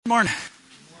Morning.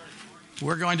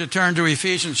 We're going to turn to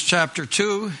Ephesians chapter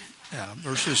 2,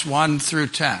 verses 1 through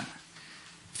 10.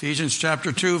 Ephesians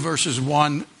chapter 2, verses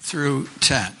 1 through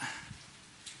 10.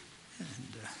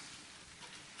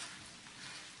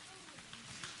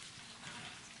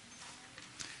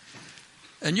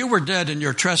 And you were dead in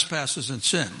your trespasses and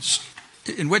sins,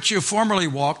 in which you formerly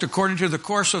walked according to the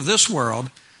course of this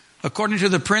world, according to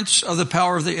the prince of the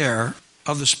power of the air,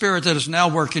 of the spirit that is now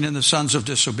working in the sons of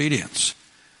disobedience.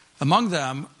 Among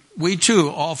them, we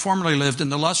too all formerly lived in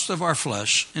the lusts of our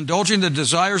flesh, indulging the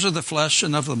desires of the flesh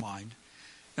and of the mind,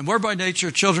 and were by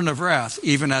nature children of wrath,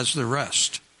 even as the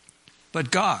rest. But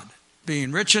God,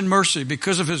 being rich in mercy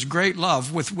because of his great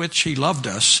love with which he loved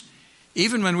us,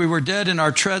 even when we were dead in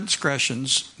our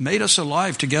transgressions, made us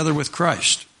alive together with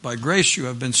Christ. By grace you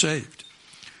have been saved.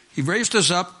 He raised us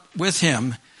up with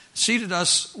him, seated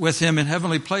us with him in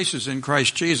heavenly places in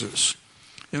Christ Jesus,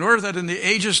 in order that in the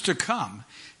ages to come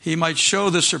he might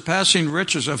show the surpassing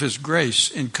riches of his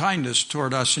grace in kindness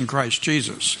toward us in Christ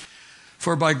Jesus.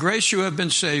 For by grace you have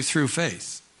been saved through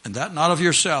faith, and that not of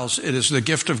yourselves, it is the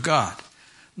gift of God,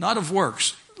 not of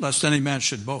works, lest any man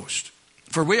should boast.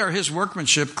 For we are his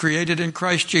workmanship, created in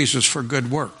Christ Jesus for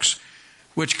good works,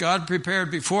 which God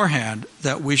prepared beforehand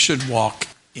that we should walk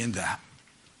in them.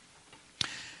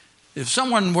 If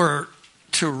someone were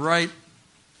to write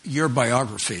your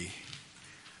biography,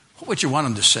 what would you want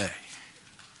them to say?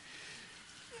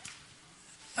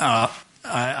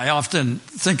 I often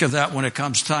think of that when it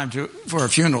comes time for a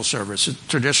funeral service.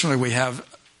 Traditionally, we have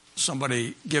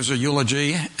somebody gives a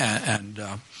eulogy, and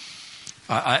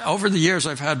over the years,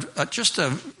 I've had just a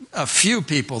few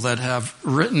people that have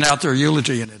written out their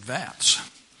eulogy in advance.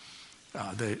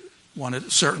 They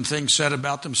wanted certain things said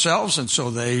about themselves, and so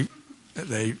they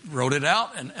wrote it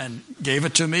out and gave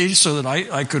it to me so that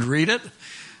I could read it.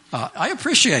 I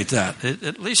appreciate that.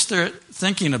 At least they're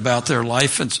thinking about their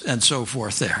life and so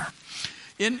forth there.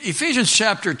 In Ephesians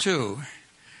chapter 2,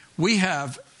 we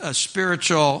have a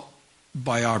spiritual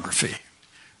biography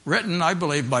written, I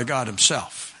believe, by God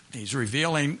himself. He's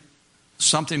revealing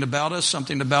something about us,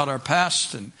 something about our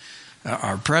past and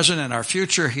our present and our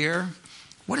future here.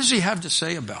 What does he have to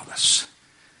say about us?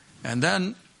 And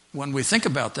then when we think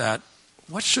about that,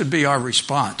 what should be our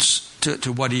response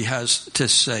to what he has to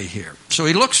say here? So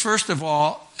he looks first of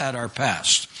all at our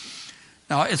past.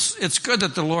 Now it's good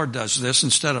that the Lord does this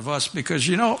instead of us, because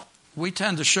we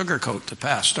tend to sugarcoat the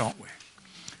past, don't we?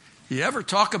 You ever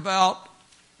talk about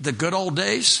the good old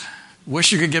days?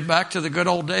 Wish you could get back to the good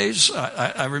old days?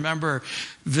 I remember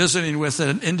visiting with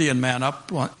an Indian man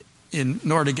up in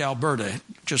Nordic, Alberta,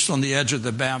 just on the edge of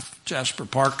the Banff Jasper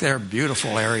Park there,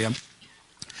 beautiful area.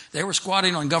 They were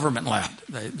squatting on government land.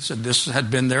 They said this had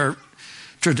been their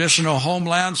traditional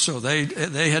homeland, so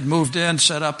they had moved in,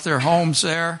 set up their homes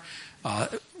there,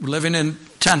 living in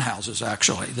tent houses,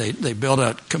 actually. They built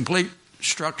a complete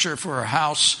structure for a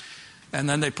house, and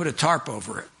then they put a tarp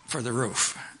over it for the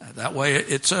roof. That way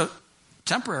it's a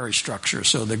temporary structure,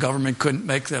 so the government couldn't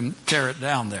make them tear it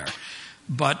down there.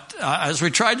 But as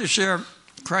we tried to share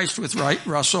Christ with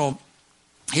Russell,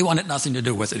 he wanted nothing to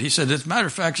do with it. He said, as a matter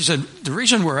of fact, he said, the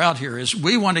reason we're out here is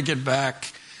we want to get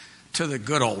back to the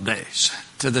good old days,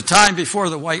 to the time before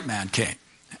the white man came.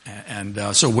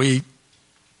 And so we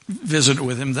visited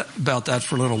with him about that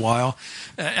for a little while.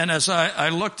 And as I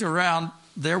looked around,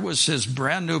 there was his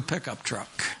brand new pickup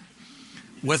truck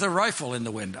with a rifle in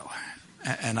the window.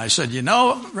 And I said,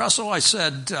 Russell, I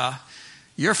said,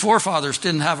 your forefathers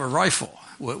didn't have a rifle.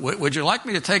 Would you like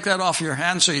me to take that off your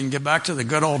hands so you can get back to the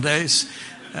good old days?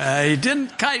 He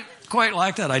didn't quite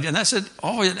like that idea. And I said,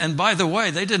 and by the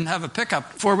way, they didn't have a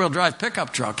four-wheel drive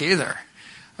pickup truck either.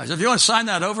 I said, if you want to sign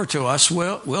that over to us,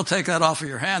 we'll take that off of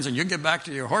your hands and you can get back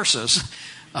to your horses.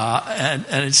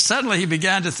 And suddenly he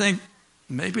began to think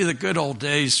maybe the good old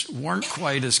days weren't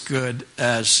quite as good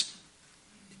as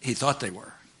he thought they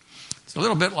were. It's a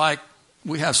little bit like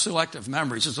we have selective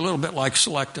memories. It's a little bit like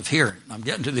selective hearing. I'm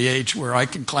getting to the age where I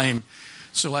can claim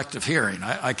selective hearing.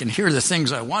 I can hear the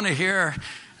things I want to hear.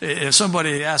 If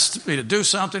somebody asks me to do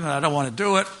something and I don't want to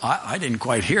do it, I didn't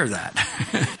quite hear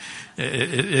that.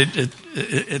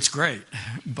 It's great.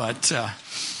 But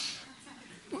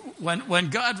when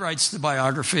God writes the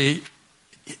biography,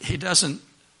 he doesn't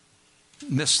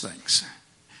miss things.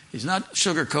 He's not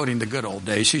sugarcoating the good old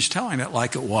days. He's telling it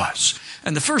like it was.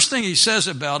 And the first thing he says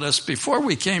about us, before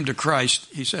we came to Christ,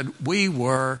 he said, we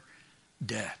were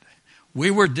dead. We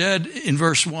were dead, in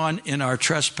verse 1, in our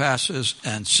trespasses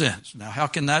and sins. Now, how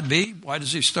can that be? Why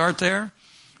does he start there?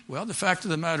 Well, the fact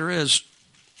of the matter is,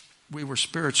 we were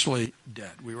spiritually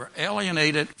dead. We were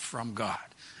alienated from God,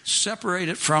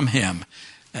 separated from him.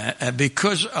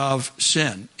 because of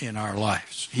sin in our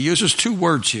lives. He uses two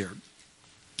words here.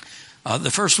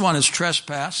 The first one is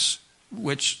trespass,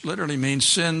 which literally means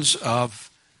sins of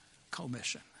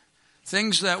commission.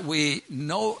 Things that we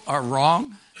know are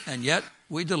wrong, and yet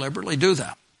we deliberately do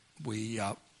them. We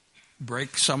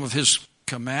break some of his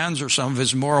commands or some of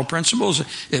his moral principles.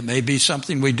 It may be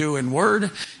something we do in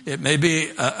word. It may be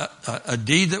a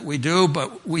deed that we do,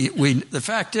 but the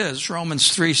fact is,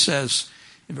 Romans 3 says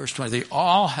in verse 20, they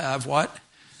all have what?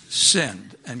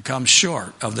 Sinned and come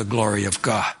short of the glory of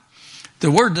God.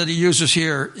 The word that he uses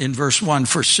here in verse 1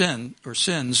 for sin or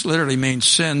sins literally means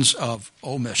sins of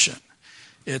omission.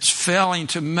 It's failing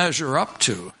to measure up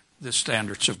to the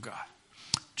standards of God.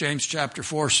 James chapter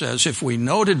 4 says, if we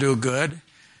know to do good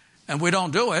and we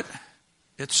don't do it,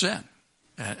 it's sin.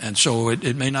 And so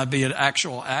it may not be an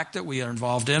actual act that we are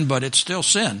involved in, but it's still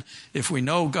sin if we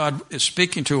know God is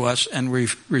speaking to us and we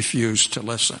refuse to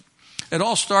listen. It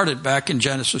all started back in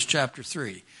Genesis chapter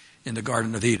 3 in the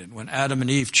Garden of Eden. When Adam and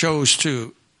Eve chose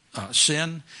to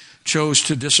sin, chose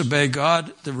to disobey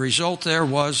God, the result there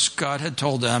was God had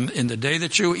told them, in the day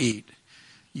that you eat,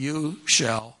 you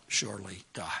shall surely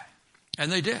die.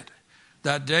 And they did.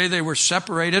 That day they were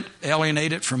separated,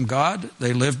 alienated from God.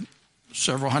 They lived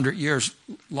several hundred years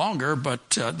longer,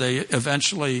 but they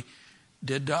eventually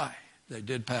did die. They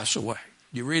did pass away.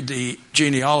 You read the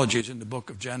genealogies in the book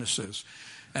of Genesis,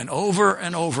 and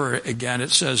over again it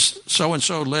says,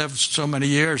 so-and-so lived so many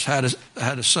years, had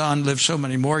a son, lived so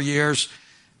many more years,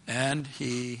 and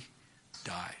he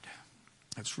died.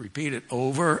 Let's repeat it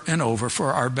over and over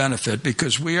for our benefit,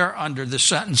 because we are under the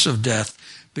sentence of death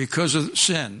because of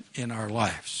sin in our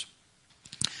lives.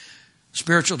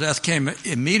 Spiritual death came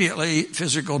immediately.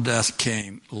 Physical death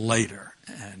came later.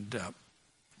 And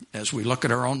as we look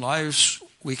at our own lives,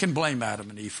 we can blame Adam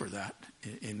and Eve for that.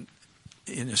 In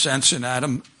a sense, in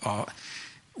Adam,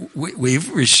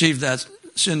 we've received that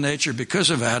sin nature because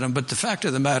of Adam. But the fact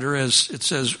of the matter is, it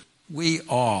says we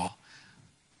all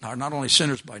are not only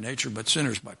sinners by nature, but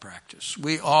sinners by practice.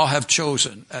 We all have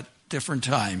chosen at different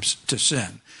times to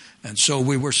sin. And so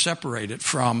we were separated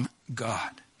from God.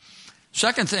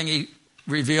 Second thing he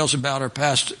reveals about our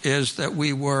past is that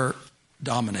we were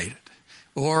dominated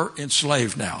or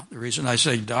enslaved now. The reason I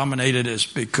say dominated is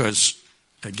because,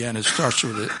 again, it starts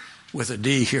with a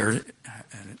D here, and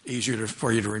it's easier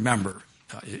for you to remember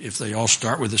if they all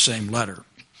start with the same letter.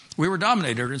 We were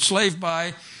dominated or enslaved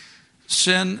by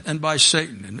sin and by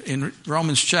Satan. In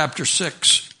Romans chapter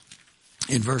 6,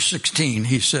 in verse 16,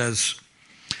 he says,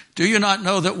 do you not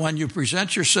know that when you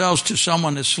present yourselves to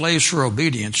someone as slaves for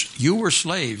obedience, you were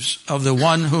slaves of the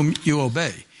one whom you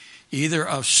obey, either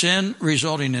of sin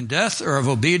resulting in death or of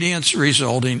obedience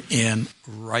resulting in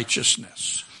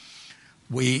righteousness?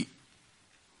 We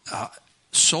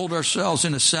sold ourselves,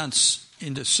 in a sense,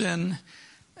 into sin.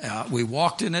 We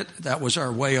walked in it. That was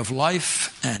our way of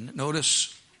life. And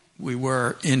notice we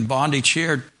were in bondage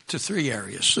here to three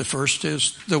areas. The first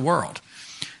is the world.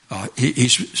 He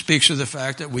speaks of the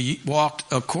fact that we walked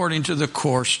according to the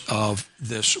course of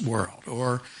this world,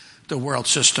 or the world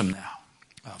system now.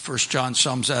 1 John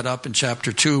sums that up in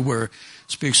chapter 2, where it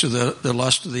speaks of the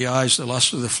lust of the eyes, the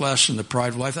lust of the flesh, and the pride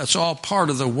of life. That's all part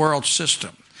of the world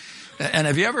system. And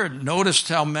have you ever noticed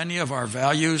how many of our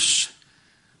values,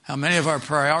 how many of our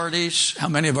priorities, how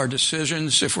many of our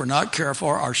decisions, if we're not careful,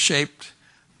 are shaped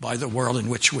by the world in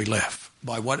which we live,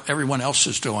 by what everyone else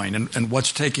is doing and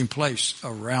what's taking place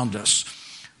around us?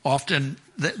 Often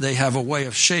they have a way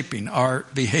of shaping our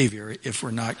behavior if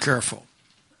we're not careful.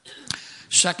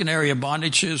 Second area of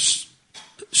bondage is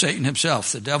Satan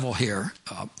himself, the devil here.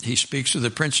 He speaks of the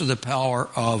prince of the power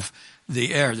of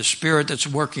the air, the spirit that's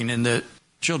working in the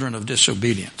children of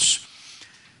disobedience.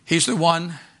 He's the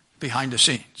one behind the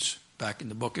scenes. Back in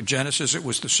the book of Genesis, it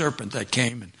was the serpent that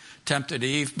came and tempted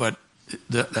Eve, but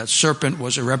that serpent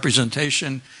was a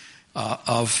representation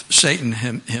of Satan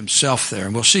himself there.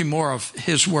 And we'll see more of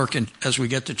his work as we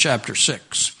get to chapter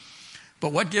 6.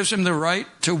 But what gives him the right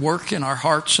to work in our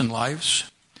hearts and lives?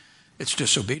 It's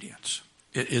disobedience.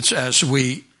 It's as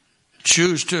we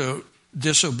choose to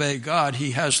disobey God,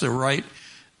 he has the right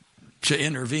to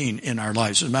intervene in our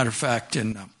lives. As a matter of fact,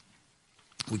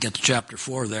 we get to chapter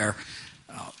 4 there.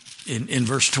 In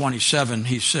verse 27,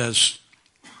 he says,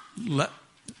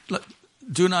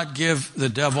 do not give the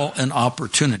devil an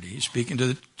opportunity. Speaking to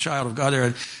the child of God there,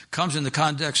 it comes in the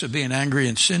context of being angry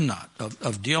and sin not,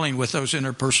 of dealing with those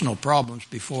interpersonal problems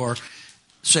before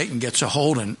Satan gets a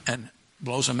hold and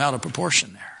blows them out of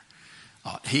proportion there.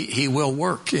 He will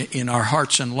work in our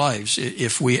hearts and lives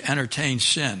if we entertain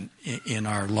sin in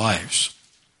our lives.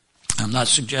 I'm not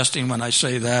suggesting when I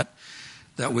say that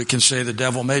we can say the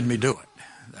devil made me do it.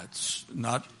 That's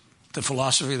not the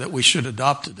philosophy that we should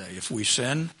adopt today. If we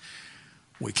sin,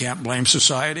 we can't blame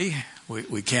society.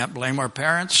 We can't blame our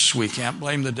parents. We can't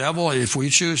blame the devil. If we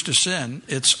choose to sin,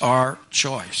 it's our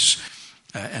choice.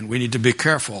 And we need to be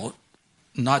careful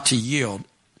not to yield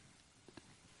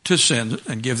to sin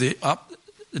and give the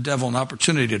devil an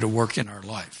opportunity to work in our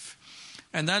life.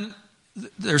 And then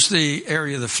there's the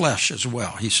area of the flesh as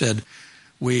well. He said,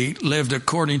 we lived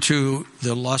according to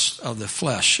the lust of the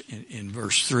flesh in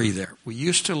verse 3 there. We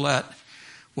used to let,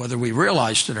 whether we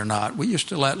realized it or not, we used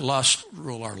to let lust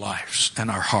rule our lives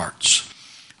and our hearts.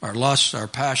 Our lusts, our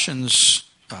passions,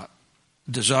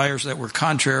 desires that were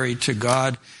contrary to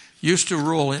God used to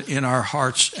rule in our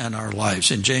hearts and our lives.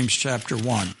 In James chapter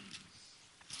 1,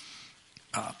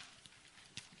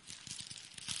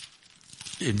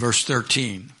 in verse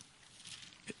 13,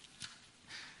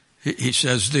 he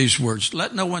says these words,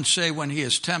 let no one say when he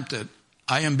is tempted,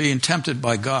 I am being tempted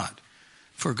by God.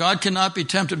 For God cannot be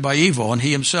tempted by evil, and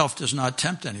he himself does not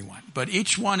tempt anyone. But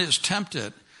each one is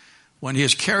tempted when he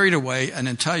is carried away and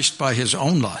enticed by his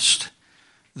own lust.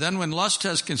 Then when lust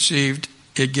has conceived,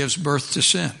 it gives birth to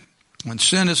sin. When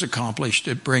sin is accomplished,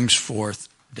 it brings forth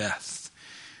death.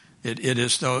 It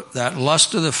is that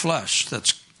lust of the flesh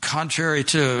that's contrary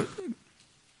to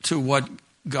what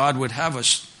God would have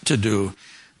us to do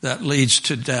that leads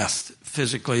to death,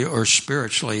 physically or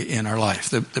spiritually, in our life.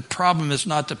 The problem is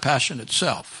not the passion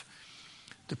itself.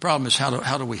 The problem is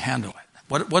how do we handle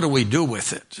it? What do we do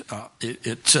with it?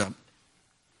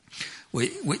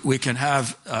 We can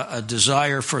have a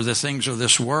desire for the things of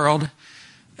this world,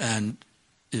 and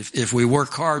if we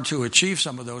work hard to achieve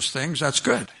some of those things, that's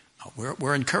good.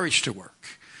 We're encouraged to work.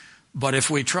 But if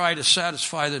we try to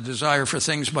satisfy the desire for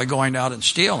things by going out and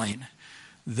stealing,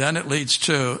 then it leads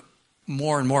to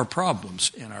more and more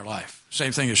problems in our life.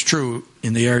 Same thing is true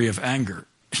in the area of anger.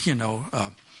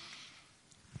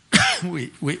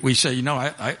 We say,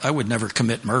 I would never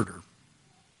commit murder.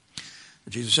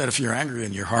 But Jesus said, if you're angry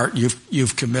in your heart,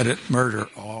 you've committed murder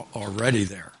already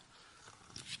there.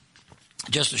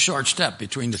 Just a short step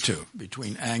between the two,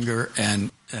 between anger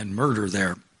and murder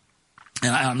there.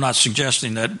 And I'm not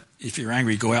suggesting that if you're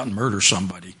angry, go out and murder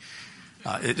somebody.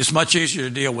 It's much easier to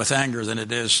deal with anger than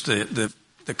it is the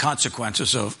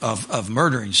consequences of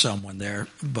murdering someone there.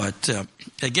 But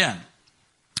again,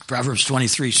 Proverbs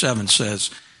 23:7 says,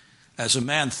 as a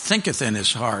man thinketh in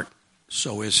his heart,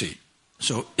 so is he.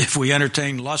 So if we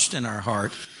entertain lust in our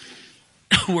heart,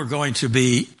 we're going to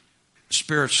be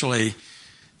spiritually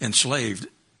enslaved,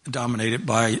 dominated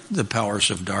by the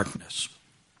powers of darkness.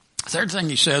 Third thing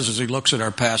he says as he looks at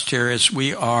our past here is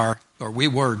we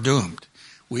were doomed.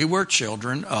 We were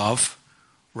children of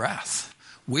wrath.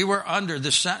 We were under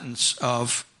the sentence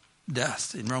of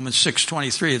death. In Romans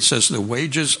 6:23 it says the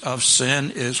wages of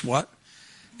sin is what?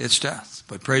 It's death.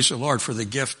 But praise the Lord for the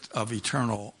gift of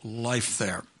eternal life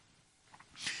there.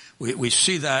 We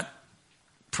see that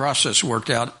process worked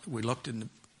out. We looked in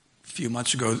a few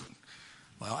months ago.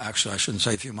 Well, actually, I shouldn't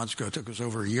say a few months ago. It took us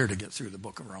over a year to get through the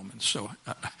book of Romans. So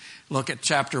look at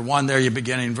chapter 1 there. You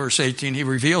begin in verse 18. He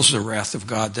reveals the wrath of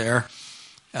God there.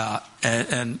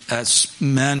 And as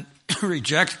men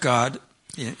reject God,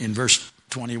 in verse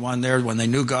 21 there, when they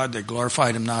knew God, they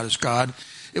glorified him not as God.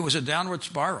 It was a downward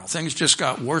spiral. Things just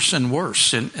got worse and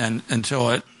worse and until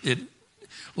it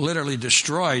literally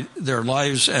destroyed their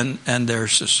lives and their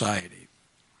society.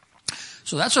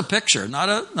 So that's a picture, not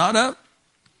a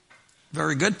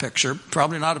very good picture,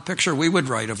 probably not a picture we would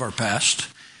write of our past,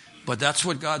 but that's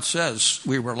what God says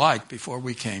we were like before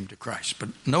we came to Christ. But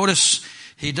notice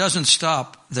he doesn't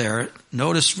stop there.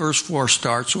 Notice verse 4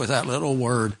 starts with that little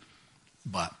word,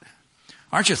 but.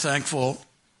 Aren't you thankful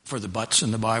for the buts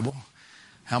in the Bible?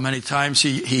 How many times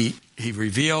he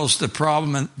reveals the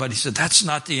problem, but he said that's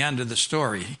not the end of the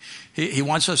story. He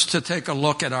wants us to take a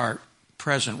look at our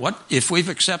present. What if we've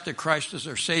accepted Christ as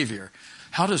our Savior?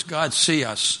 How does God see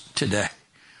us today?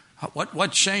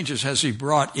 What changes has he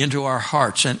brought into our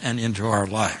hearts and into our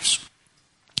lives?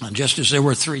 And just as there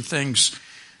were three things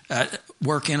at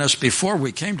work in us before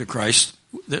we came to Christ,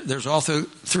 there's also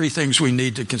three things we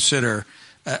need to consider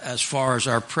as far as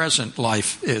our present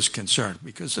life is concerned.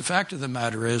 Because the fact of the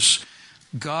matter is,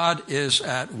 God is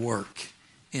at work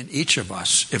in each of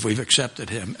us if we've accepted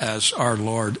him as our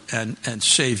Lord and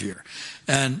Savior.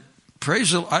 And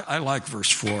praise the Lord, I like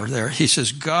verse 4 there. He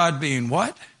says, God being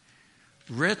what?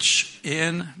 Rich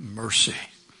in mercy.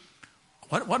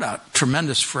 What a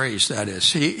tremendous phrase that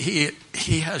is.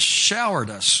 He has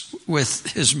showered us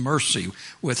with his mercy,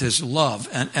 with his love,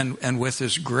 and with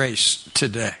his grace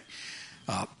today.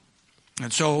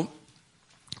 And so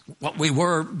what we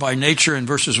were by nature in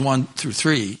verses 1 through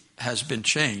 3 has been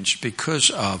changed because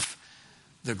of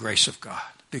the grace of God.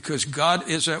 Because God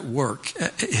is at work.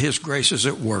 His grace is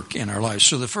at work in our lives.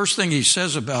 So the first thing he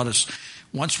says about us,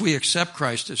 once we accept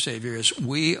Christ as Savior, is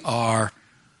we are,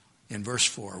 in verse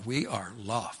 4, we are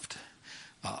loved.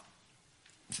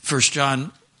 1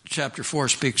 John chapter 4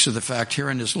 speaks of the fact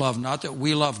herein is love, not that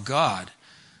we love God,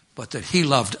 but that he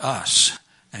loved us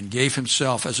and gave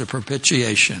himself as a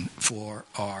propitiation for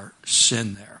our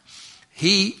sin there.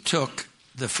 He took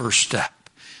the first step.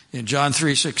 In John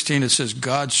 3:16 it says,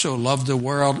 God so loved the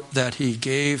world that he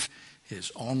gave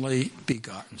his only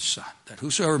begotten Son, that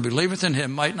whosoever believeth in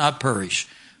him might not perish,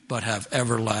 but have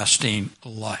everlasting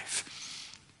life.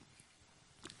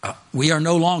 We are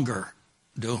no longer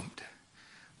doomed.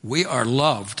 We are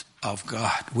loved of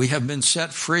God. We have been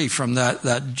set free from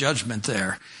that judgment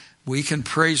there. We can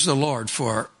praise the Lord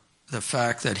for the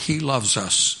fact that he loves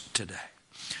us today.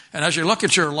 And as you look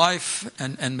at your life,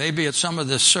 and maybe at some of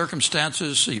the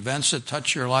circumstances, events that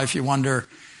touch your life, you wonder,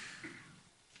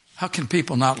 how can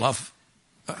people not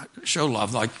show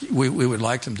love like we would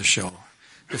like them to show?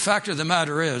 The fact of the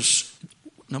matter is,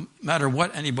 no matter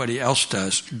what anybody else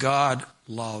does, God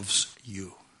loves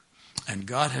you. And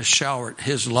God has showered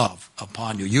his love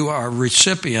upon you. You are a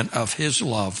recipient of his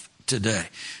love today.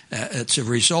 It's a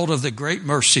result of the great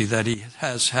mercy that he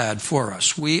has had for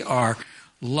us. We are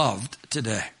loved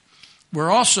today.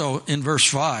 We're also, in verse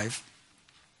 5,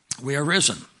 we are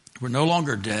risen. We're no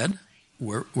longer dead.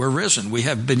 We're risen. We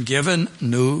have been given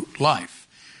new life.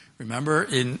 Remember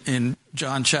in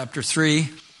John chapter 3,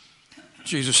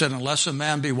 Jesus said, unless a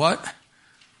man be what?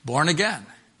 Born again,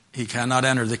 he cannot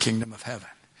enter the kingdom of heaven.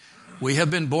 We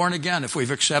have been born again if we've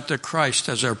accepted Christ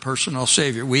as our personal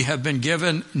Savior. We have been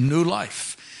given new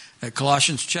life. At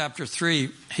Colossians chapter 3,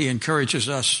 he encourages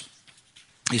us.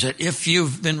 He said, if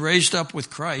you've been raised up with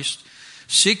Christ,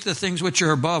 seek the things which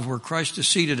are above, where Christ is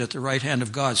seated at the right hand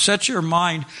of God. Set your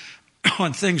mind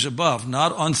on things above,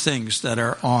 not on things that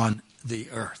are on the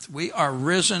earth. We are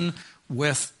risen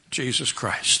with Jesus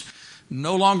Christ.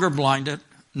 No longer blinded.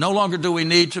 No longer do we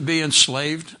need to be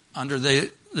enslaved under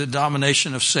the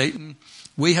domination of Satan.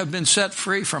 We have been set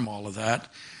free from all of that.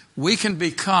 We can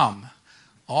become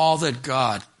all that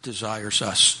God desires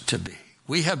us to be.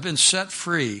 We have been set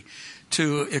free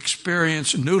to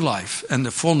experience new life and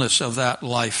the fullness of that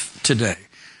life today.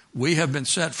 We have been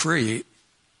set free,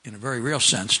 in a very real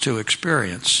sense, to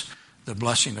experience the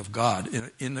blessing of God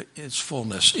in its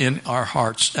fullness in our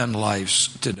hearts and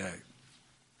lives today.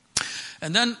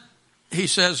 And then he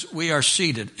says we are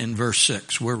seated in verse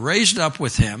 6. We're raised up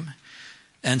with him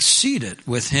and seated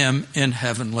with him in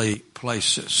heavenly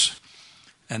places.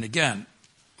 And again,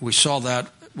 we saw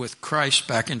that with Christ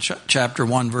back in chapter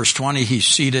 1, verse 20. He's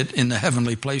seated in the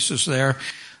heavenly places there,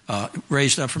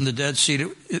 raised up from the dead, seated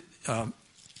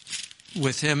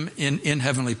with him in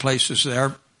heavenly places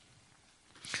there.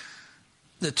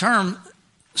 The term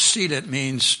seated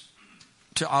means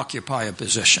to occupy a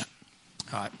position.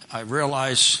 I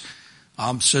realize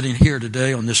I'm sitting here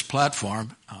today on this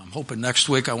platform. I'm hoping next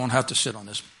week I won't have to sit on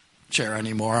this chair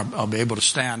anymore. I'll be able to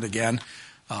stand again.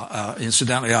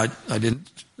 Incidentally, I didn't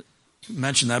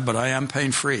mention that, but I am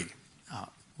pain-free.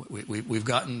 We've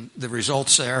gotten the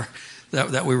results there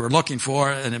that we were looking for,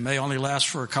 and it may only last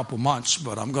for a couple months,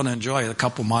 but I'm going to enjoy it a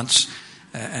couple months.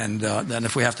 And then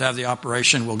if we have to have the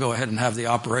operation, we'll go ahead and have the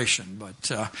operation.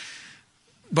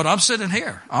 But I'm sitting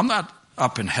here. I'm not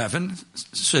up in heaven,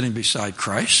 sitting beside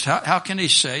Christ. How can he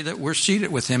say that we're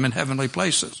seated with him in heavenly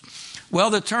places? Well,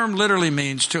 the term literally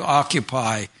means to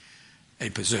occupy a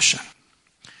position.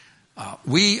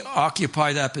 We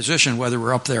occupy that position whether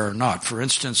we're up there or not. For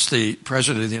instance, the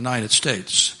President of the United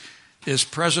States is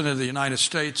President of the United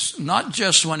States not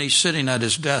just when he's sitting at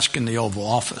his desk in the Oval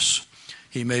Office.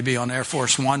 He may be on Air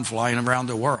Force One flying around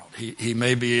the world. He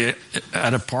may be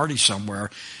at a party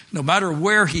somewhere. No matter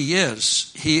where he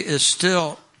is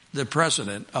still the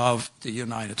President of the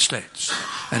United States.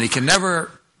 And he can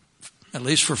never, at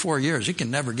least for 4 years, he can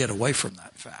never get away from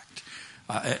that fact.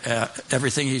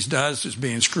 Everything he does is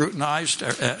being scrutinized.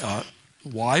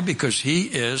 Why? Because he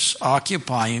is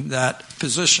occupying that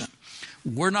position.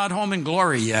 We're not home in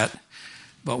glory yet,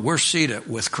 but we're seated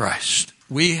with Christ.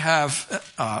 We have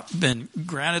been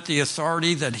granted the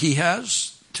authority that he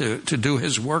has to do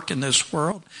his work in this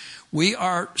world. We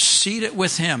are seated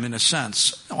with him, in a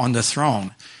sense, on the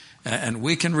throne. And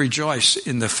we can rejoice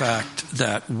in the fact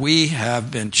that we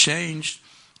have been changed.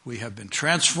 We have been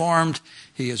transformed.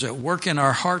 He is at work in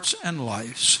our hearts and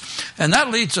lives. And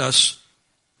that leads us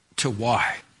to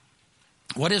why.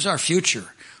 What is our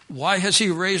future? Why has he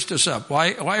raised us up?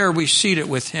 Why are we seated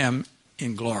with him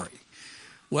in glory?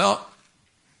 Well,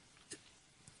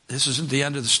 this isn't the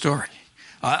end of the story.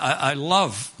 I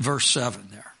love verse 7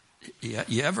 there.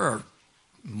 You ever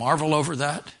marvel over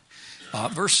that?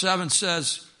 Verse 7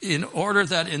 says, in order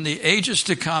that in the ages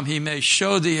to come he may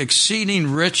show the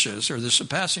exceeding riches, or the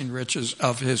surpassing riches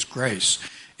of his grace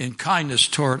in kindness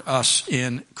toward us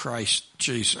in Christ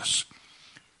Jesus.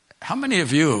 How many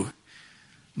of you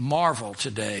marvel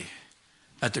today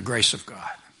at the grace of God?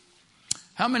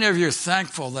 How many of you are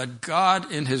thankful that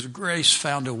God in his grace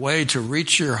found a way to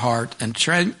reach your heart and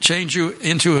change you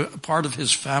into a part of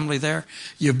his family there?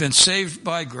 You've been saved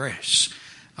by grace.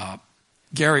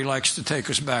 Gary likes to take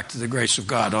us back to the grace of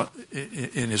God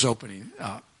in his opening.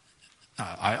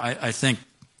 I think,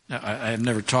 I have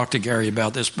never talked to Gary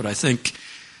about this, but I think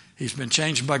he's been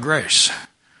changed by grace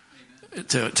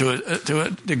to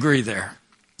a degree there.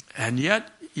 And yet,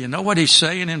 you know what he's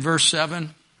saying in verse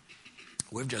 7?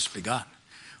 We've just begun.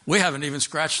 We haven't even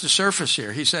scratched the surface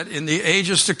here. He said, in the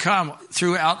ages to come,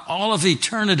 throughout all of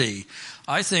eternity,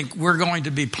 I think we're going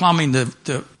to be plumbing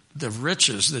the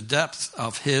riches, the depth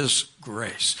of his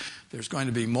grace. There's going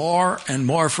to be more and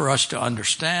more for us to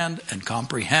understand and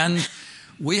comprehend.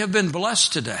 We have been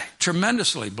blessed today,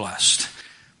 tremendously blessed,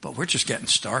 but we're just getting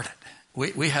started.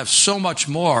 We have so much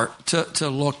more to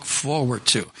look forward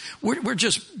to. We're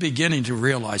just beginning to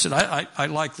realize it. I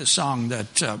like the song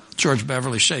that George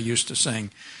Beverly Shea used to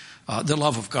sing, The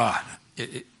Love of God.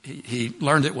 He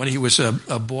learned it when he was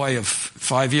a boy of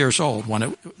 5 years old, when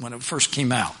it first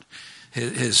came out.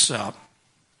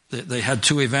 They had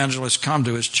two evangelists come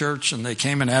to his church, and they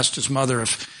came and asked his mother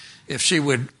if she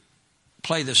would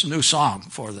play this new song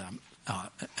for them.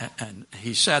 And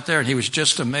he sat there and he was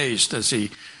just amazed as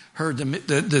he heard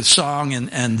the song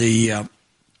and the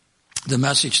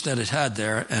message that it had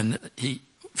there. And he,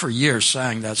 for years,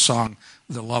 sang that song,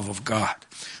 The Love of God.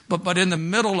 But in the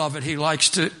middle of it, he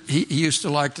used to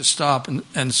like to stop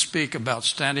and speak about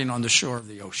standing on the shore of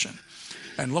the ocean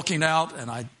and looking out. And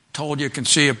I told you can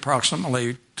see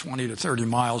approximately 20 to 30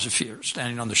 miles if you're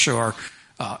standing on the shore.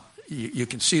 You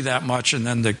can see that much, and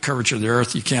then the curvature of the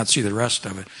earth, you can't see the rest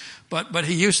of it. But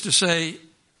he used to say,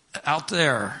 out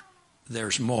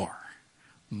there's more,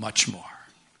 much more.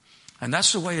 And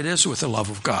that's the way it is with the love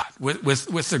of God,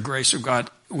 with the grace of God.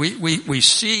 We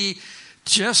see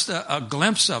just a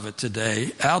glimpse of it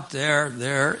today. Out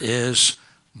there is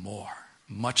more.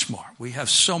 Much more. We have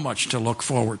so much to look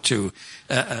forward to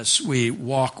as we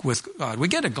walk with God. We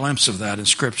get a glimpse of that in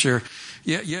Scripture.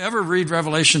 You ever read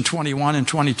Revelation 21 and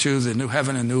 22, the new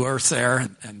heaven and new earth there,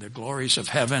 and the glories of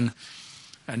heaven?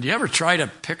 And do you ever try to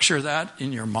picture that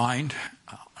in your mind?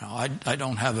 I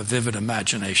don't have a vivid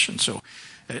imagination, so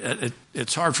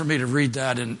it's hard for me to read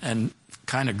that and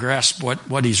kind of grasp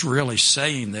what he's really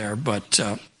saying there. But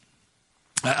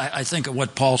I think of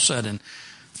what Paul said, and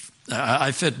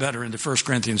I fit better into 1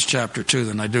 Corinthians chapter 2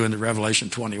 than I do into Revelation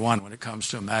 21 when it comes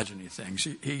to imagining things.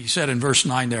 He said in verse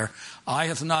 9 there, "Eye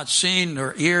hath not seen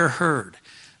nor ear heard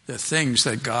the things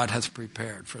that God hath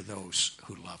prepared for those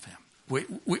who love him."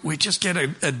 We just get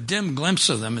a dim glimpse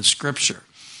of them in Scripture.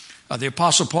 The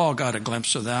Apostle Paul got a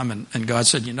glimpse of them, and God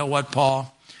said, "You know what,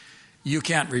 Paul? You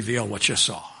can't reveal what you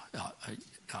saw."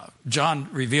 John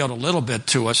revealed a little bit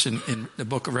to us in the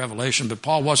book of Revelation, but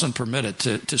Paul wasn't permitted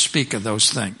to speak of those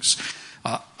things.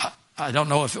 I don't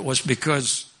know if it was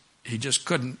because he just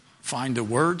couldn't find the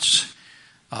words.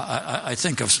 I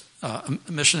think of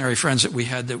missionary friends that we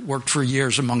had that worked for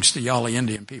years amongst the Yali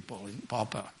Indian people in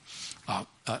Palpa,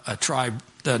 a tribe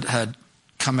that had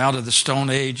come out of the Stone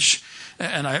Age.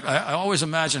 And I always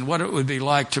imagine what it would be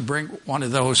like to bring one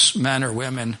of those men or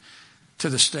women to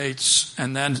the States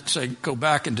and then say, go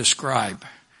back and describe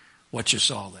what you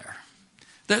saw there.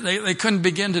 They couldn't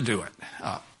begin to do it.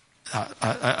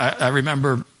 I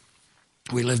remember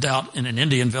we lived out in an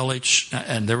Indian village,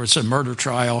 and there was a murder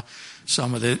trial.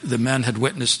 Some of the men had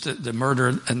witnessed the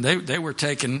murder, and they were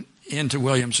taken into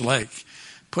Williams Lake,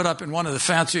 put up in one of the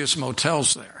fanciest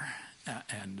motels there.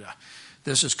 And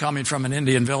this is coming from an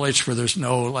Indian village where there's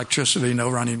no electricity, no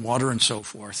running water, and so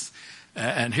forth.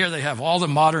 And here they have all the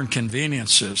modern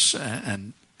conveniences,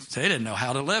 and they didn't know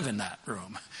how to live in that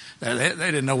room. They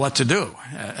didn't know what to do.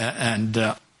 And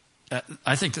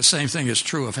I think the same thing is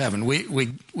true of heaven.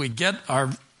 We get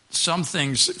some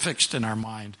things fixed in our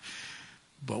mind,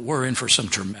 but we're in for some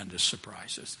tremendous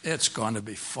surprises. It's going to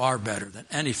be far better than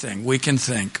anything we can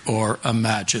think or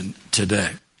imagine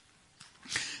today.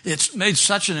 It's made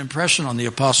such an impression on the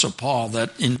Apostle Paul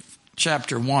that in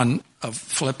chapter 1 of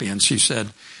Philippians, he said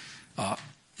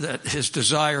that his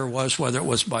desire was, whether it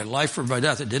was by life or by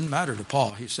death, it didn't matter to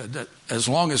Paul. He said that as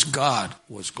long as God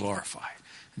was glorified,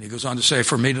 And he goes on to say,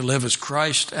 for me to live is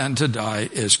Christ and to die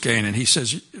is gain. And he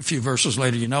says a few verses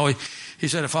later, he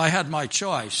said, if I had my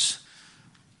choice,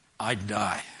 I'd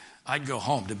die. I'd go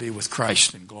home to be with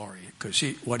Christ in glory, because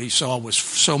what he saw was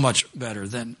so much better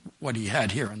than what he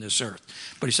had here on this earth.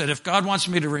 But he said, if God wants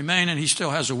me to remain and he still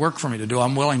has a work for me to do,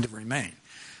 I'm willing to remain.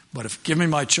 But give me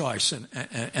my choice,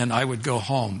 and I would go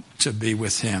home to be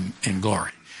with him in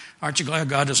glory. Aren't you glad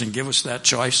God doesn't give us that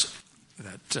choice?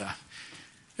 That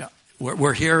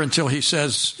we're here until he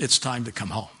says it's time to come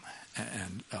home.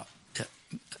 And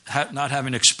not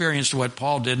having experienced what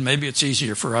Paul did, maybe it's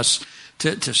easier for us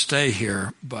to stay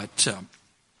here. But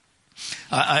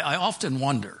I often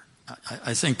wonder,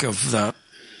 I think of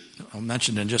I'll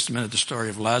mention in just a minute the story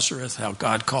of Lazarus, how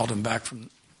God called him back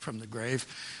from the grave.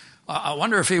 I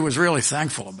wonder if he was really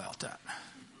thankful about that.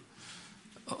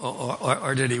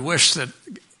 Or did he wish that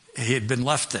he had been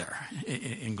left there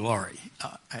in glory?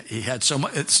 He had so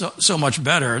much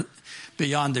better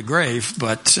beyond the grave,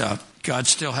 but God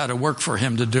still had a work for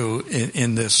him to do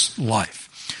in this life.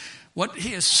 What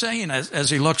he is saying as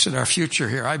he looks at our future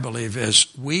here, I believe, is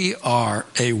we are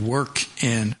a work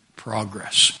in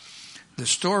progress. The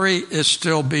story is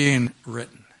still being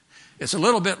written. It's a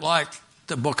little bit like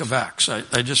the book of Acts.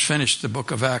 I just finished the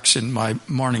book of Acts in my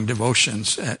morning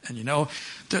devotions. And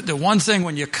the one thing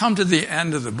when you come to the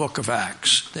end of the book of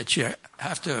Acts that you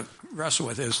have to wrestle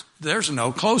with is there's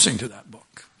no closing to that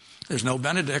book. There's no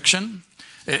benediction.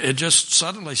 It just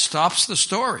suddenly stops the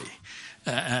story.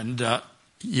 And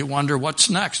you wonder what's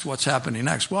next, what's happening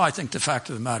next. Well, I think the fact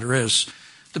of the matter is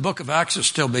the book of Acts is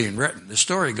still being written. The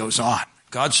story goes on.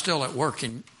 God's still at work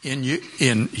in you.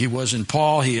 He was in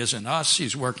Paul. He is in us.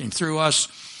 He's working through us.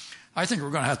 I think we're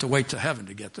going to have to wait to heaven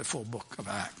to get the full book of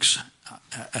Acts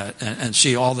and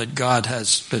see all that God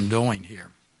has been doing here.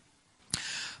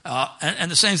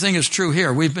 And the same thing is true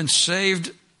here. We've been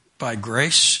saved by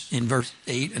grace in verse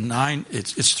 8 and 9.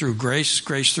 It's through grace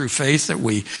through faith that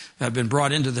we have been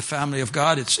brought into the family of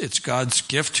God. It's God's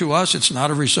gift to us. It's not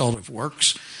a result of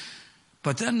works.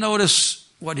 But then notice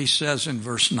what he says in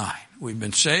verse 9. We've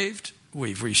been saved.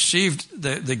 We've received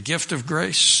the gift of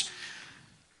grace.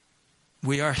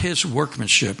 We are his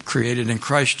workmanship, created in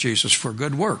Christ Jesus for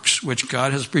good works, which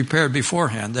God has prepared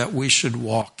beforehand that we should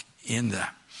walk in them.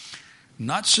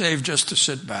 Not saved just to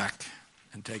sit back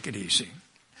and take it easy.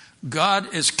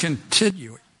 God is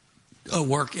continuing a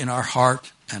work in our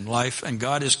heart and life, and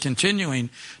God is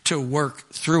continuing to work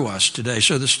through us today.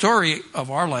 So the story of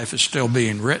our life is still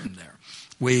being written there.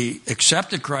 We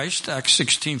accepted Christ. Acts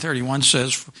 16:31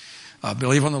 says,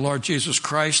 believe on the Lord Jesus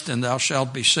Christ and thou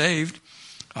shalt be saved.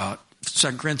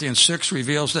 2 Corinthians 6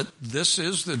 reveals that this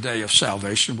is the day of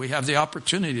salvation. We have the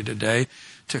opportunity today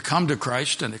to come to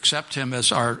Christ and accept him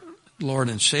as our Lord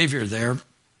and Savior there.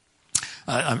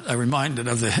 I'm reminded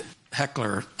of the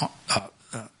Heckler,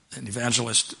 an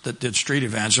evangelist that did street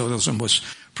evangelism, was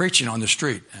preaching on the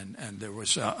street, and there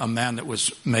was a man that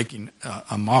was making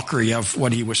a mockery of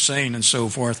what he was saying and so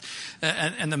forth,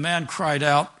 and the man cried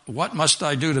out, "What must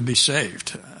I do to be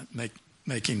saved?"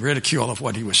 Making ridicule of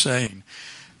what he was saying.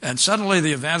 And suddenly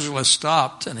the evangelist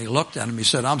stopped and he looked at him. He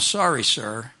said, "I'm sorry,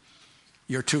 sir,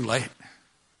 you're too late."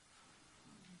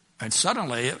 And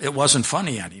suddenly it wasn't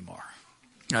funny anymore.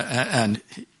 And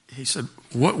he said,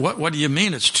 what do you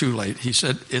mean it's too late? He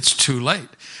said, it's too late.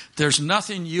 There's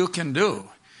nothing you can do.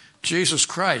 Jesus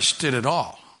Christ did it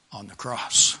all on the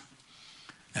cross.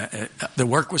 The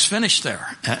work was finished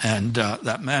there. And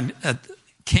that man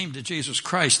came to Jesus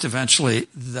Christ eventually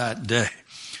that day.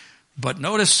 But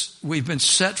notice we've been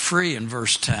set free in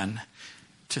verse 10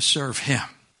 to serve him,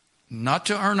 not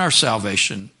to earn our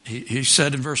salvation. He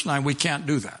said in verse 9, we can't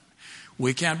do that.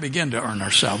 We can't begin to earn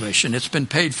our salvation. It's been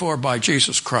paid for by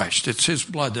Jesus Christ. It's his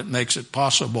blood that makes it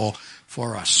possible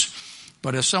for us.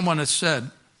 But as someone has said,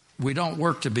 we don't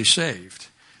work to be saved.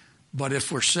 But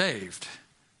if we're saved,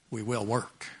 we will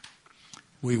work.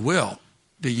 We will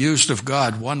be used of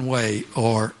God one way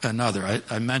or another.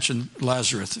 I mentioned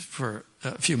Lazarus for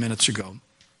a few minutes ago.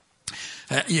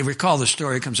 You recall the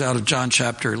story comes out of John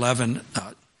chapter 11.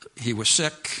 He was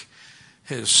sick.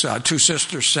 His two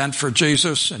sisters sent for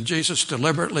Jesus, and Jesus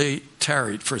deliberately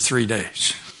tarried for 3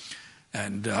 days.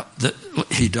 And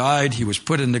he died. He was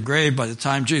put in the grave. By the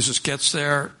time Jesus gets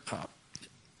there,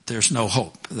 there's no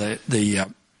hope.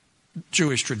 The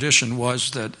Jewish tradition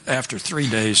was that after 3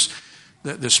 days,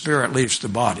 the spirit leaves the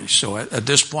body. So at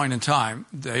this point in time,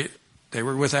 they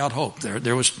were without hope.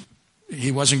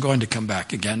 He wasn't going to come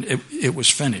back again. It was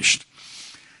finished.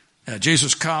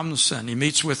 Jesus comes and he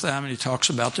meets with them and he talks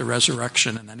about the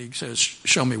resurrection, and then he says,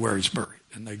 show me where he's buried.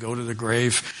 And they go to the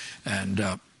grave, and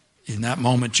in that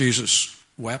moment Jesus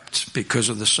wept because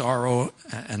of the sorrow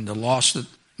and the loss that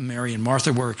Mary and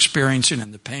Martha were experiencing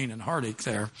and the pain and heartache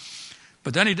there.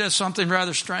 But then he did something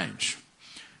rather strange.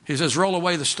 He says, roll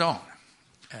away the stone.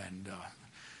 And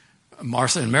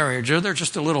Martha and Mary, they're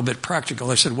just a little bit practical.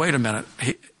 They said, wait a minute,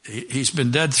 he's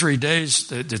been dead 3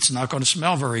 days. It's not going to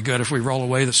smell very good if we roll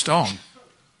away the stone.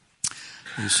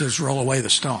 He says, roll away the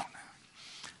stone.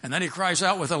 And then he cries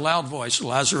out with a loud voice,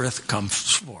 Lazarus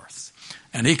comes forth.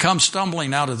 And he comes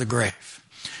stumbling out of the grave.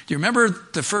 Do you remember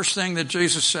the first thing that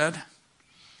Jesus said?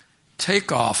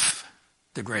 Take off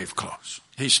the grave clothes.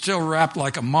 He's still wrapped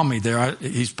like a mummy there.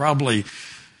 He's probably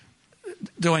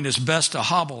doing his best to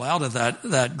hobble out of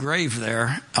that grave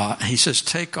there. He says,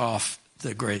 take off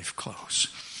the grave clothes.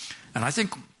 And I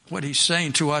think what he's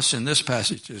saying to us in this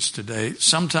passage is today,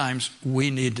 sometimes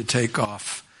we need to take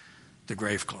off the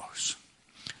grave clothes.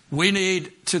 We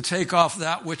need to take off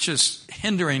that which is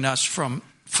hindering us from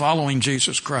following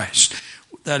Jesus Christ,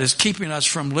 that is keeping us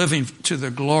from living to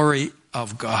the glory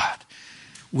of God.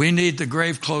 We need the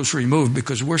grave clothes removed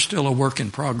because we're still a work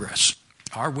in progress.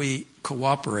 Are we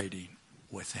cooperating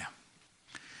with him?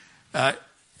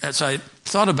 As I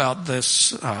thought about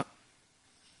this,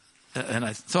 and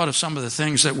I thought of some of the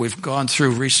things that we've gone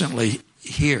through recently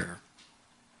here,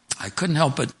 I couldn't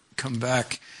help but come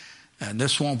back, and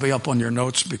this won't be up on your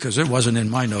notes because it wasn't in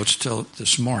my notes till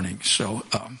this morning. So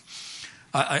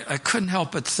I couldn't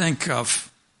help but think of,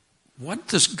 what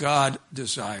does God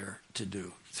desire to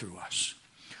do through us?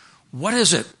 What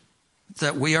is it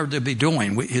that we are to be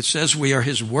doing? It says we are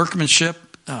his workmanship,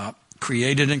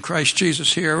 created in Christ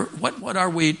Jesus here. What are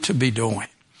we to be doing?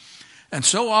 And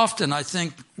so often I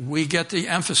think we get the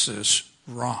emphasis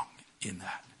wrong in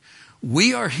that.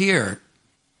 We are here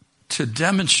to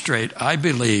demonstrate, I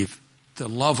believe, the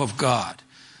love of God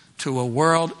to a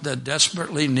world that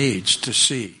desperately needs to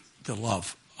see the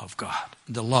love of God,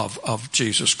 the love of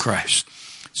Jesus Christ.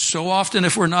 So often,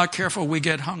 if we're not careful, we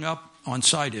get hung up on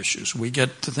side issues. We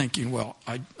get to thinking, well,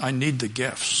 I need the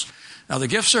gifts. Now, the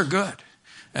gifts are good.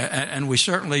 And we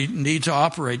certainly need to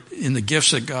operate in the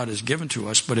gifts that God has given to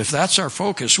us. But if that's our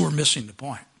focus, we're missing the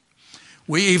point.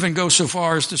 We even go so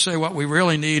far as to say what we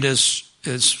really need is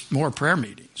more prayer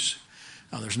meetings.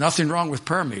 Now, there's nothing wrong with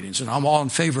prayer meetings, and I'm all in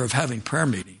favor of having prayer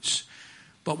meetings.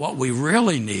 But what we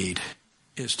really need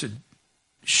is to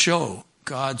show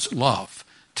God's love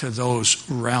to those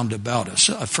round about us.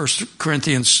 1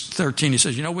 Corinthians 13, he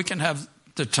says, we can have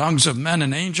the tongues of men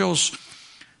and angels,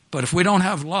 but if we don't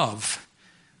have love,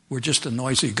 we're just a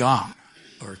noisy gong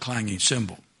or a clanging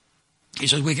cymbal. He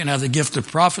says we can have the gift of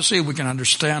prophecy. We can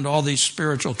understand all these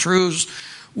spiritual truths.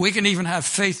 We can even have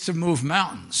faith to move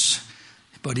mountains.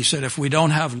 But he said if we don't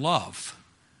have love,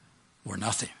 we're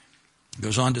nothing. He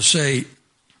goes on to say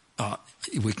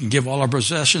we can give all our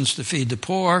possessions to feed the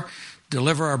poor,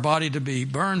 deliver our body to be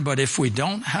burned, but if we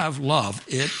don't have love,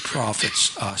 it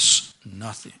profits us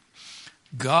nothing.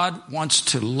 God wants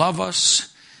to love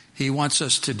us. He wants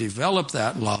us to develop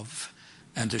that love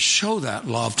and to show that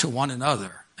love to one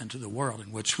another and to the world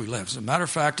in which we live. As a matter of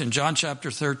fact, in John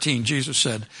chapter 13, Jesus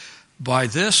said, by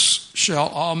this shall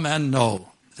all men know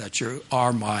that you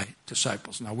are my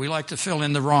disciples. Now, we like to fill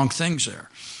in the wrong things there.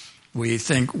 We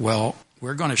think, well,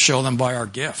 we're going to show them by our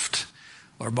gift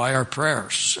or by our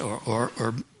prayers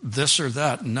or this or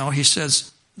that. No, he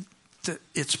says that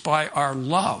it's by our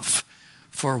love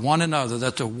for one another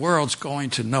that the world's going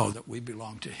to know that we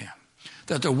belong to him.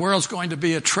 That the world's going to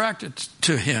be attracted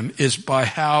to him is by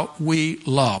how we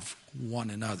love one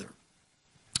another.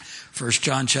 1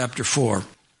 John chapter 4,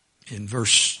 in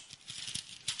verse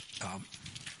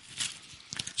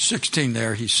 16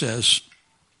 there, he says,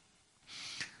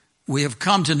 we have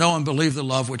come to know and believe the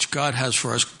love which God has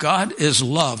for us. God is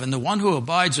love, and the one who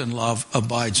abides in love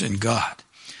abides in God.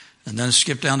 And then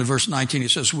skip down to verse 19. He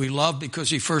says, we love because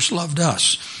he first loved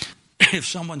us. If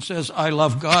someone says, I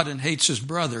love God and hates his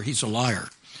brother, he's a liar.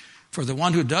 For the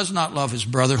one who does not love his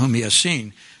brother whom he has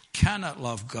seen cannot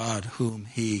love God whom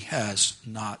he has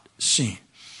not seen.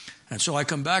 And so I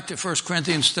come back to 1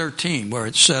 Corinthians 13 where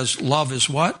it says, love is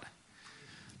what?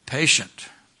 Patient.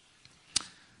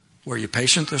 Were you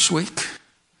patient this week?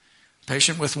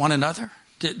 Patient with one another?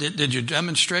 Did you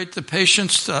demonstrate the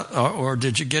patience, or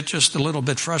did you get just a little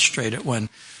bit frustrated when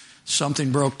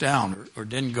something broke down or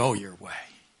didn't go your way?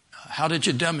 How did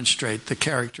you demonstrate the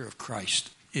character of Christ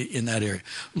in that area?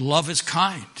 Love is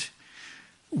kind.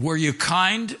 Were you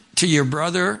kind to your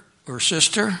brother or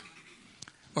sister,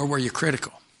 or were you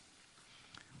critical?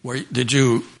 Did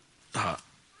you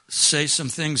say some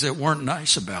things that weren't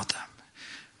nice about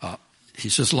them? He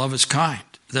says love is kind.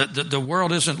 The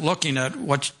world isn't looking at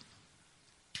what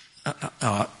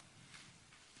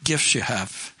gifts you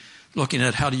have. looking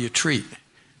at how do you treat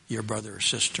your brother or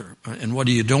sister, and what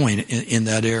are you doing in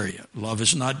that area. Love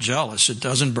is not jealous. It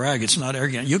doesn't brag. It's not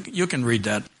arrogant. You can read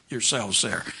that yourselves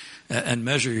there and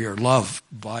measure your love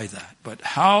by that. But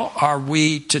how are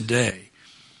we today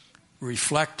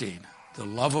reflecting the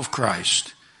love of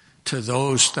Christ to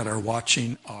those that are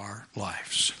watching our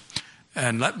lives?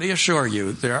 And let me assure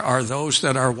you, there are those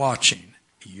that are watching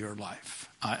your life.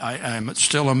 I am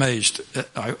still amazed.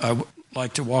 I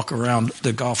like to walk around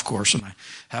the golf course, and I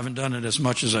haven't done it as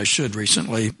much as I should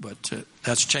recently, but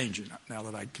that's changing now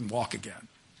that I can walk again.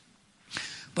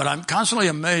 But I'm constantly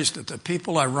amazed at the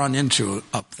people I run into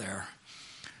up there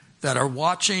that are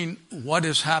watching what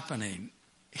is happening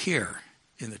here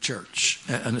in the church,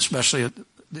 and especially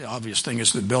the obvious thing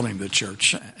is the building of the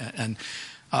church. And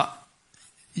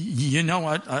you know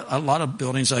what? A lot of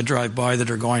buildings I drive by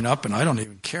that are going up, and I don't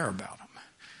even care about them.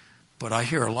 But I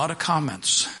hear a lot of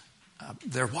comments.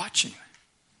 They're watching.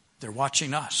 They're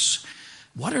watching us.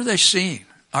 What are they seeing?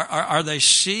 Are they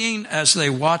seeing as they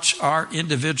watch our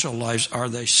individual lives, are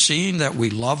they seeing that we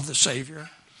love the Savior?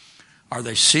 Are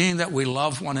they seeing that we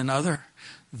love one another?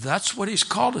 That's what He's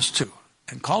called us to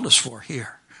and called us for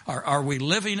here. Are we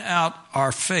living out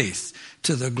our faith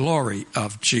to the glory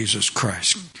of Jesus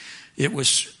Christ? It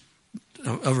was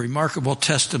a remarkable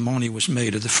testimony was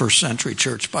made of the first century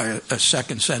church by a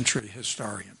second century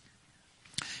historian.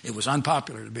 It was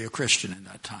unpopular to be a Christian in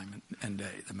that time and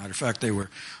day. As a matter of fact, they were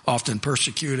often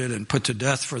persecuted and put to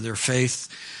death for their faith.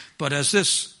 But as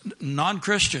this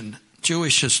non-Christian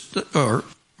Jewish or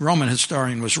Roman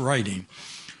historian was writing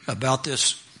about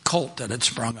this cult that had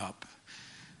sprung up,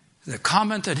 the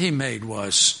comment that he made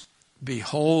was,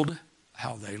 "Behold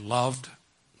how they loved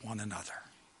one another."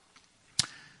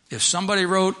 If somebody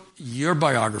wrote your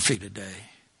biography today,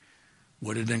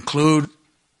 would it include,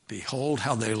 "Behold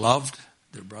how they loved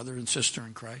their brother and sister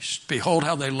in Christ"? Behold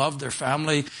how they loved their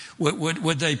family.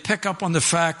 Would they pick up on the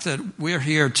fact that we're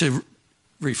here to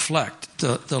reflect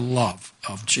the love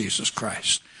of Jesus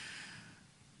Christ?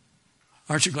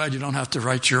 Aren't you glad you don't have to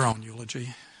write your own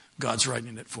eulogy? God's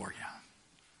writing it for you.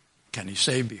 Can He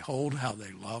say, "Behold how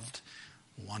they loved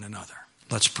one another"?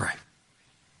 Let's pray.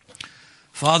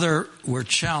 Father, we're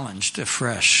challenged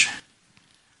afresh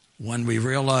when we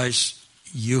realize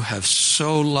You have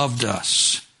so loved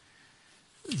us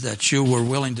that You were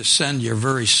willing to send Your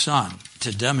very Son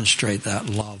to demonstrate that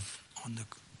love on the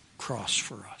cross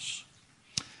for us.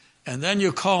 And then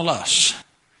You call us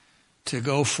to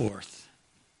go forth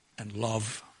and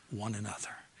love one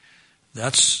another.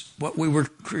 That's what we were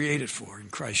created for in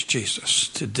Christ Jesus,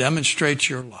 to demonstrate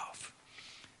Your love.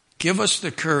 Give us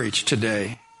the courage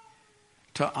today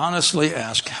to honestly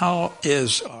ask, how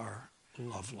is our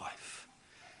love life?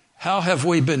 How have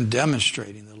we been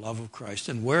demonstrating the love of Christ?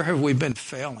 And where have we been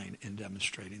failing in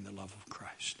demonstrating the love of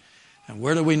Christ? And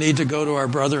where do we need to go to our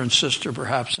brother and sister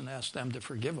perhaps and ask them to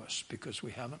forgive us because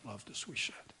we haven't loved as we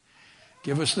should?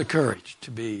 Give us the courage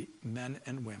to be men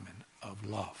and women of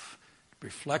love,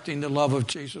 reflecting the love of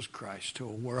Jesus Christ to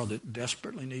a world that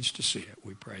desperately needs to see it.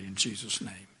 We pray in Jesus'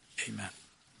 name. Amen.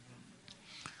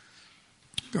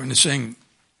 I'm going to sing,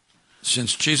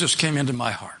 "Since Jesus Came Into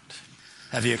My Heart."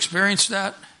 Have you experienced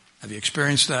that? Have you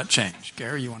experienced that change?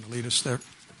 Gary, you want to lead us there?